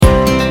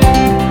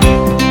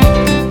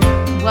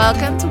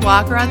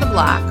walk around the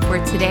block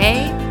where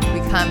today we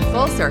come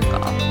full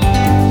circle.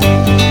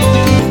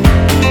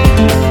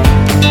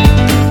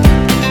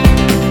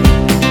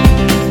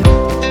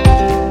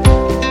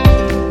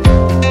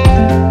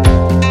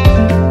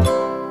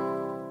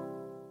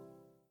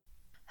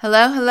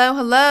 Hello, hello,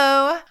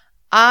 hello.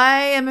 I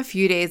am a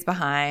few days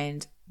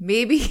behind.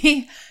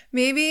 Maybe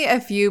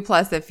a few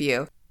plus a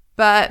few,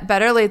 but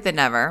better late than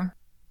never.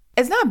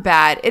 It's not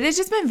bad. It has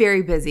just been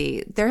very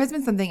busy. There has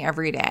been something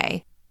every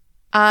day.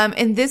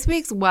 In this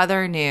week's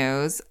weather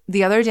news,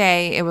 the other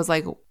day it was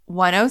like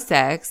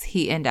 106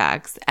 heat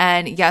index,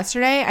 and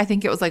yesterday I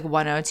think it was like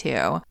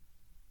 102.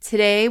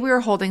 Today we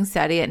were holding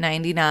steady at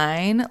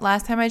 99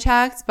 last time I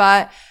checked,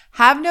 but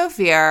have no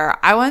fear.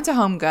 I went to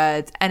Home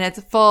Goods and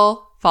it's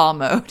full fall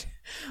mode.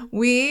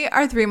 We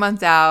are 3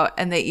 months out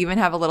and they even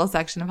have a little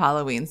section of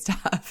Halloween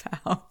stuff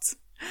out.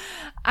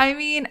 I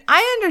mean,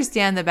 I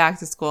understand the back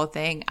to school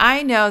thing.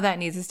 I know that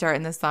needs to start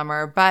in the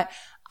summer, but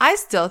I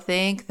still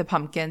think the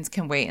pumpkins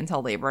can wait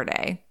until Labor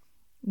Day.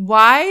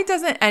 Why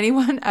doesn't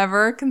anyone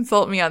ever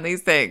consult me on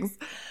these things?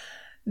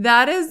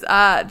 That is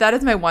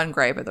my one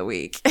gripe of the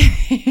week.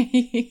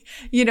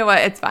 You know what?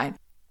 It's fine.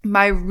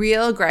 My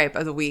real gripe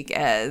of the week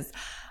is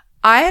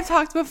I have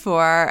talked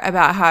before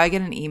about how I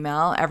get an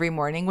email every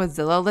morning with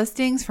Zillow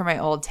listings for my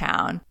old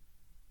town.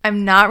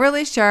 I'm not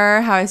really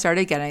sure how I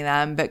started getting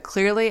them, but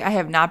clearly I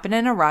have not been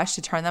in a rush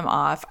to turn them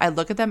off. I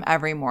look at them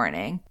every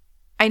morning.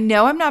 I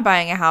know I'm not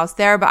buying a house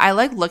there, but I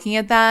like looking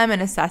at them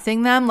and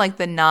assessing them like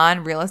the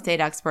non-real estate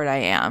expert I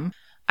am.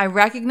 I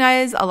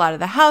recognize a lot of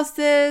the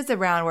houses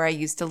around where I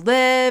used to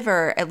live,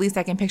 or at least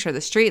I can picture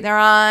the street they're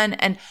on,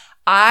 and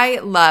I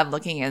love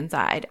looking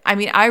inside. I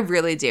mean, I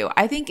really do.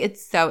 I think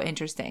it's so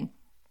interesting.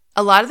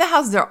 A lot of the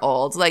houses are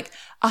old, like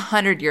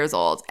 100 years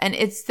old, and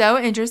it's so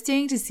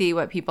interesting to see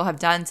what people have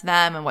done to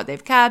them and what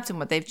they've kept and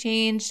what they've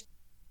changed.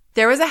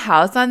 There was a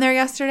house on there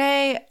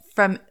yesterday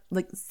from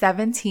like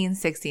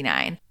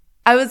 1769.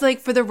 I was like,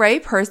 for the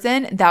right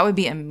person, that would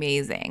be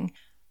amazing.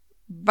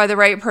 By the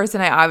right person,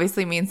 I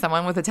obviously mean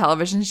someone with a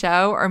television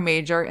show or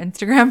major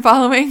Instagram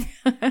following.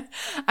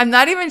 I'm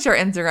not even sure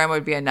Instagram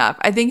would be enough.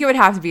 I think it would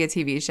have to be a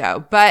TV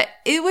show, but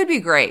it would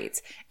be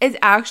great. It's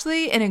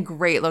actually in a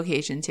great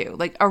location too,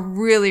 like a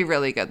really,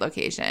 really good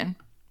location.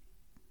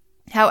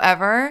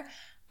 However,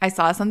 I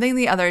saw something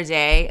the other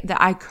day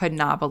that I could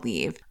not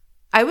believe.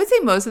 I would say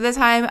most of the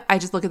time I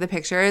just look at the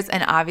pictures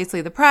and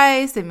obviously the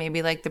price and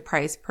maybe like the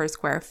price per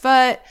square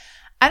foot.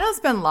 I don't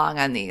spend long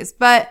on these,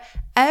 but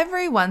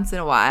every once in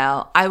a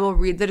while I will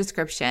read the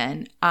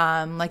description,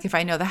 like if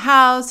I know the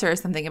house or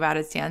something about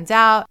it stands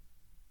out.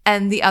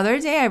 And the other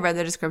day I read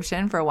the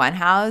description for one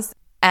house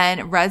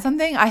and read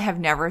something I have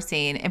never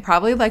seen in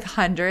probably like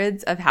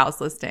hundreds of house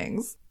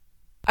listings.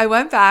 I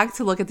went back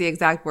to look at the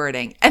exact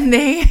wording and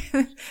they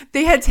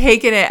had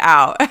taken it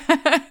out.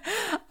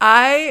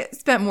 I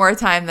spent more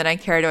time than I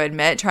care to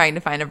admit trying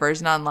to find a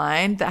version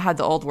online that had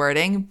the old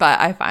wording, but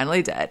I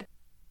finally did.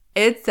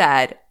 It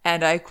said,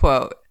 and I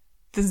quote,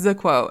 this is a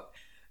quote,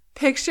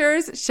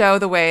 "Pictures show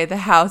the way the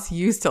house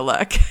used to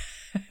look."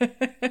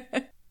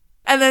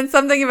 And then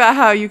something about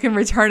how you can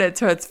return it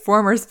to its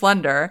former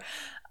splendor.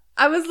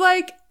 I was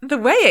like, the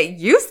way it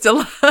used to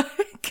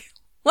look?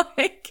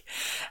 Like,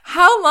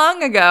 how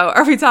long ago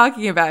are we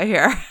talking about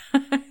here?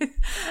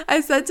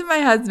 I said to my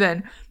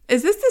husband,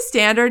 is this the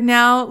standard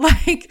now?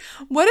 Like,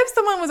 what if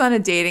someone was on a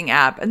dating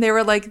app and they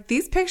were like,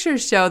 these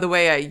pictures show the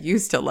way I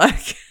used to look?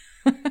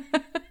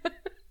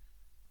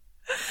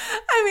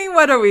 I mean,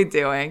 what are we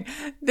doing?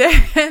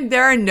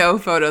 There are no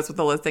photos with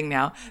the listing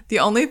now. The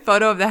only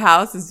photo of the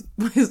house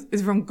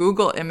is from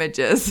Google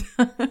Images.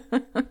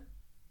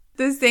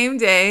 The same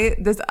day,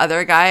 this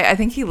other guy, I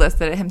think he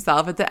listed it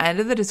himself at the end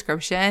of the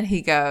description.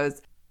 He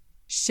goes,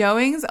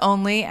 "Showings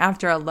only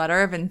after a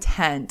letter of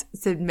intent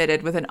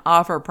submitted with an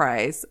offer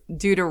price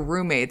due to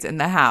roommates in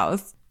the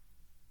house."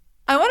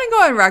 I want to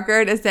go on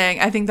record as saying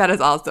I think that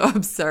is also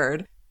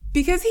absurd.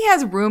 Because he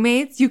has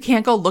roommates, you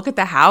can't go look at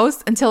the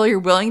house until you're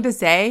willing to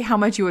say how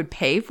much you would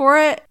pay for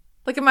it?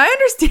 Like, am I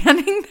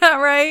understanding that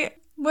right?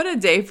 What a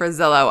day for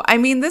Zillow. I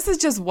mean, this is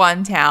just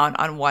one town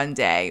on one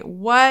day.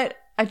 What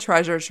a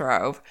treasure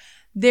trove.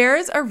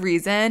 There's a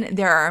reason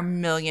there are a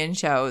million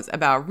shows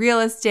about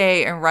real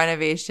estate and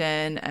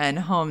renovation and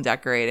home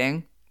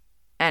decorating.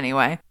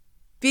 Anyway,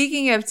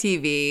 speaking of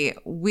TV,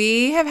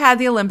 we have had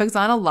the Olympics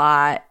on a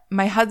lot.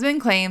 My husband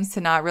claims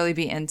to not really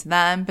be into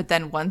them, but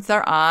then once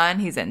they're on,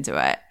 he's into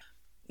it.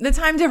 The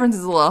time difference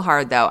is a little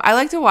hard though. I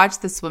like to watch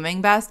the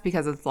swimming best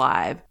because it's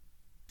live.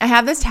 I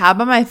have this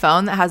tab on my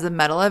phone that has the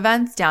medal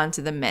events down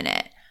to the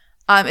minute.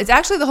 It's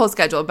actually the whole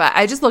schedule, but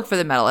I just look for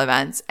the medal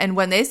events. And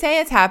when they say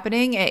it's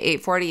happening at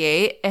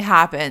 8:48, it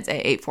happens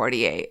at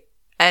 8:48.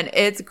 And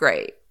it's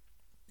great.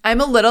 I'm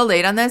a little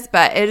late on this,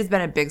 but it has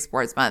been a big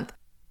sports month.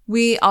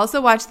 We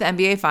also watched the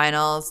NBA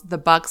Finals. The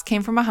Bucks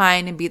came from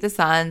behind and beat the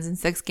Suns in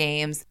 6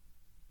 games.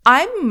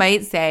 I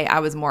might say I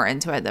was more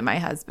into it than my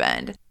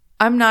husband.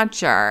 I'm not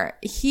sure.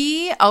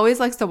 He always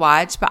likes to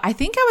watch, but I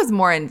think I was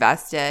more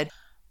invested.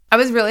 I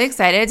was really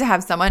excited to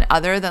have someone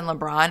other than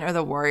LeBron or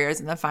the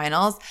Warriors in the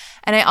finals.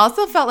 And I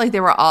also felt like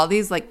there were all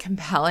these like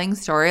compelling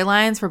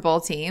storylines for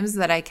both teams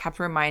that I kept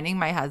reminding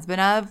my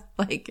husband of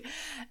like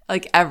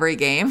every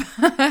game.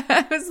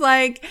 I was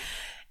like,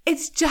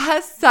 it's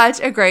just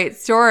such a great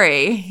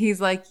story. He's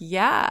like,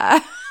 yeah.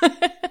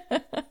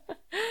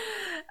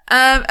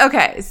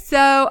 Okay.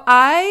 So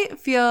I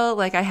feel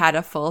like I had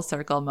a full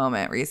circle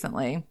moment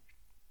recently.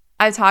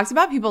 I talked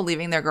about people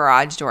leaving their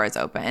garage doors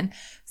open,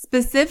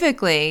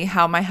 specifically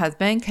how my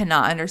husband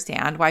cannot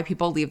understand why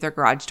people leave their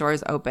garage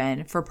doors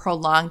open for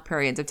prolonged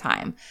periods of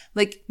time,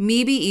 like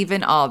maybe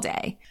even all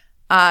day.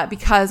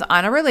 Because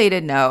on a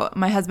related note,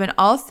 my husband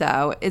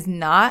also is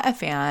not a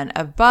fan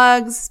of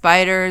bugs,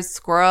 spiders,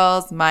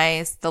 squirrels,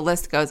 mice, the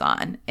list goes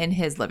on in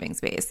his living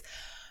space.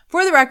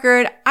 For the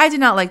record, I do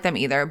not like them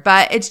either,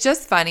 but it's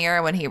just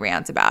funnier when he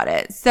rants about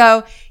it.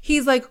 So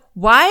he's like,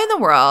 why in the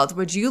world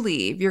would you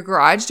leave your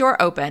garage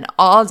door open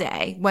all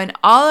day when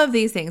all of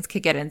these things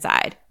could get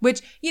inside?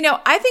 Which,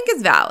 I think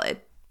is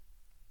valid.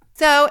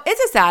 So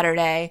it's a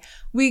Saturday.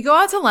 We go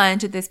out to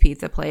lunch at this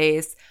pizza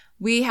place.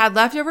 We had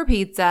leftover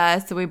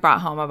pizza, so we brought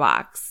home a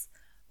box.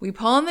 We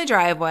pull in the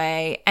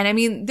driveway,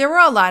 and there were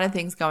a lot of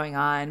things going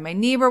on. My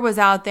neighbor was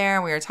out there,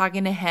 and we were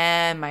talking to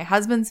him. My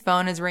husband's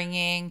phone is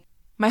ringing.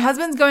 My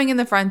husband's going in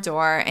the front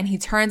door and he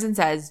turns and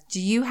says,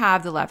 do you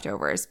have the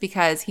leftovers?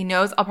 Because he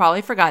knows I'll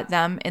probably forget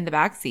them in the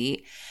back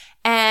seat.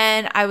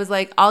 And I was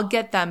like, I'll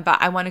get them,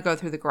 but I want to go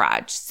through the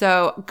garage.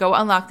 So go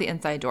unlock the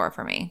inside door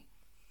for me.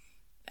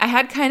 I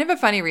had kind of a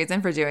funny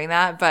reason for doing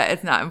that, but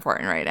it's not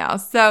important right now.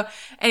 So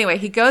anyway,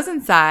 he goes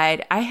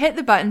inside. I hit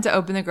the button to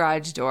open the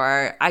garage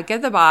door. I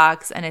get the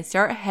box and I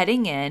start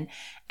heading in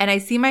and I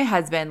see my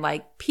husband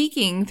like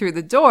peeking through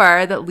the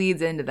door that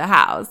leads into the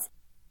house.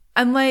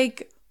 I'm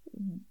like,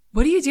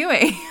 what are you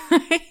doing?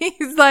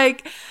 He's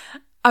like,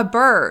 a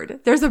bird.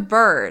 There's a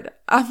bird.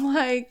 I'm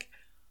like,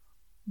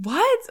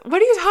 what?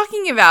 What are you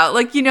talking about?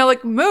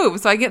 Like,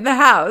 move. So I get in the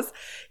house.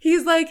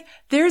 He's like,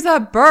 there's a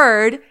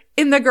bird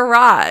in the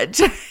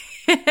garage.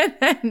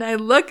 And I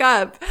look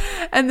up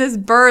and this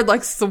bird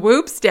like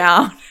swoops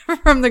down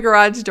from the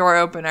garage door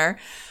opener.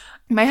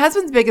 My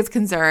husband's biggest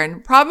concern,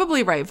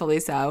 probably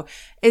rightfully so,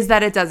 is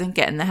that it doesn't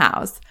get in the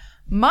house.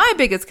 My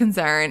biggest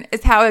concern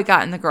is how it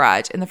got in the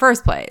garage in the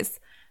first place.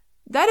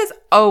 That is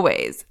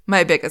always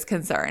my biggest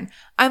concern.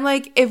 I'm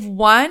like, if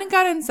one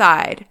got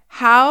inside,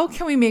 how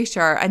can we make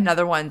sure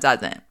another one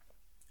doesn't?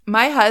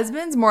 My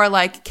husband's more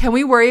like, can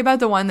we worry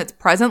about the one that's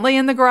presently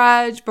in the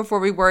garage before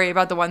we worry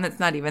about the one that's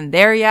not even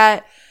there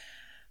yet?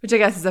 Which I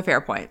guess is a fair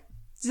point.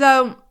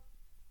 So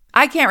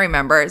I can't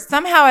remember.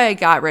 Somehow I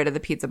got rid of the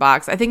pizza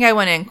box. I think I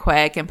went in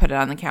quick and put it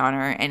on the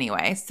counter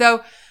anyway.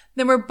 So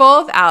then we're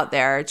both out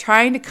there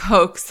trying to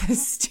coax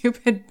this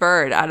stupid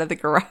bird out of the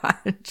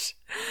garage.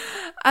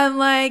 I'm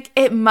like,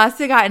 it must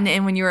have gotten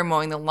in when you were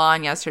mowing the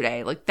lawn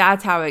yesterday. Like,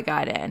 that's how it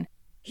got in.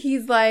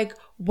 He's like,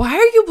 why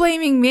are you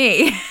blaming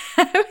me?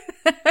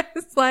 I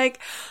was like,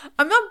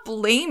 I'm not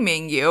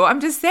blaming you.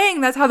 I'm just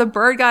saying that's how the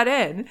bird got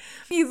in.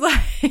 He's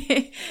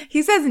like,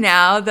 he says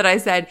now that I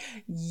said,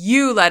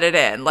 you let it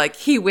in. Like,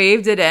 he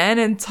waved it in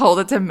and told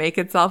it to make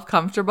itself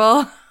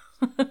comfortable.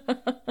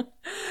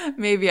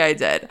 Maybe I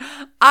did.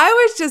 I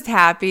was just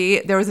happy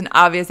there was an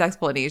obvious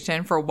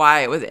explanation for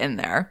why it was in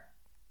there.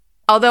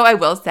 Although I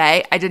will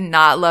say, I did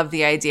not love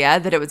the idea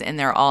that it was in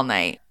there all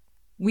night.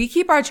 We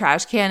keep our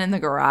trash can in the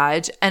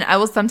garage, and I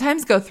will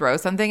sometimes go throw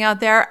something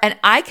out there, and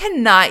I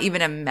cannot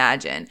even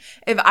imagine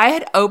if I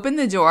had opened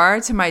the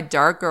door to my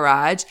dark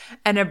garage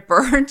and a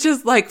bird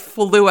just like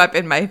flew up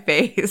in my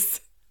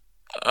face.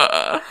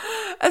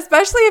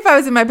 Especially if I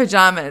was in my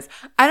pajamas.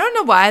 I don't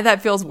know why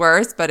that feels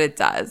worse, but it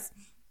does.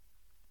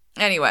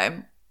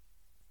 Anyway,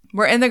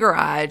 we're in the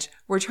garage.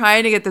 We're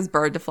trying to get this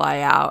bird to fly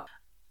out.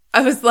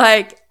 I was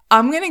like,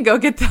 I'm going to go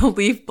get the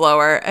leaf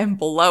blower and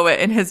blow it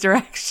in his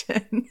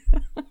direction.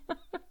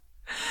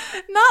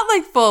 Not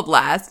like full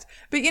blast,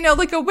 but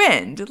like a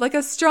wind, like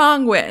a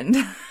strong wind.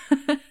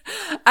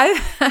 I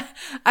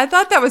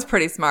thought that was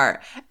pretty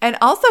smart and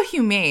also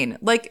humane,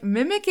 like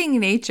mimicking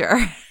nature.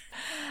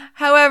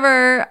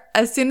 However,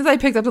 as soon as I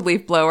picked up the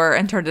leaf blower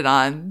and turned it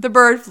on, the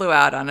bird flew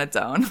out on its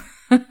own.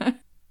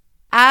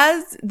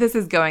 As this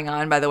is going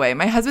on, by the way,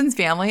 my husband's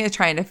family is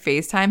trying to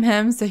FaceTime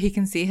him so he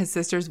can see his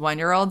sister's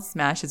 1-year-old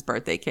smash his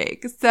birthday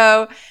cake.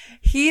 So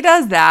he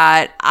does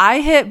that.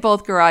 I hit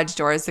both garage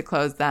doors to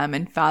close them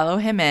and follow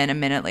him in a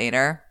minute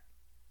later.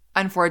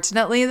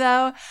 Unfortunately,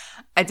 though,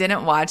 I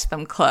didn't watch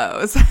them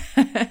close.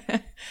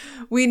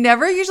 We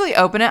never usually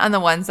open it on the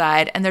one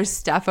side, and there's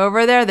stuff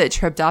over there that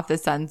tripped off the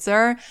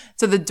sensor.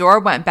 So the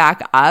door went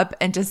back up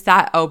and just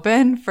sat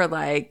open for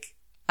the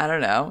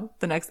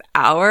next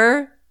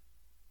hour.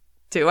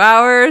 2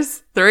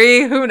 hours,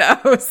 3, who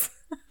knows?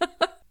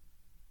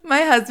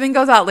 My husband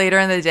goes out later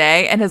in the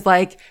day and is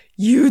like,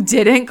 you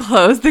didn't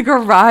close the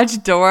garage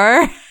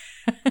door?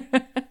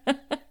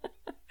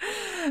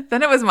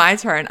 Then it was my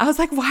turn. I was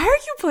like, why are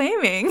you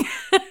blaming?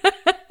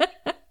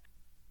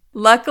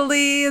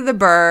 Luckily, the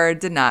bird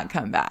did not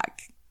come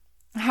back.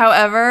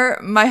 However,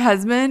 my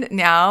husband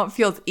now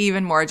feels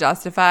even more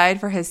justified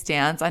for his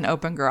stance on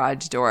open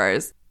garage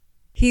doors.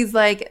 He's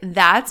like,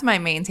 that's my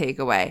main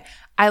takeaway.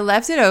 I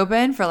left it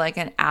open for like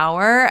an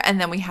hour and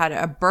then we had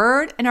a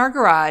bird in our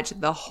garage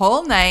the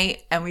whole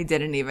night and we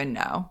didn't even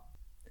know.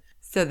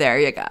 So there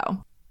you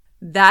go.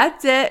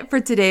 That's it for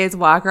today's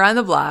Walk Around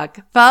the Block.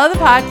 Follow the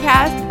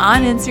podcast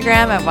on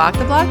Instagram at Walk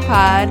the Block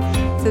Pod.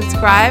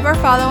 Subscribe or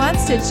follow on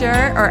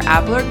Stitcher or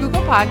Apple or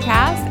Google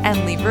Podcasts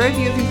and leave a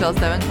review if you feel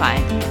so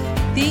inclined.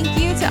 Thank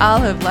you to all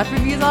who have left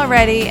reviews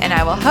already, and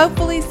I will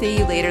hopefully see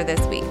you later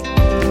this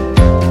week.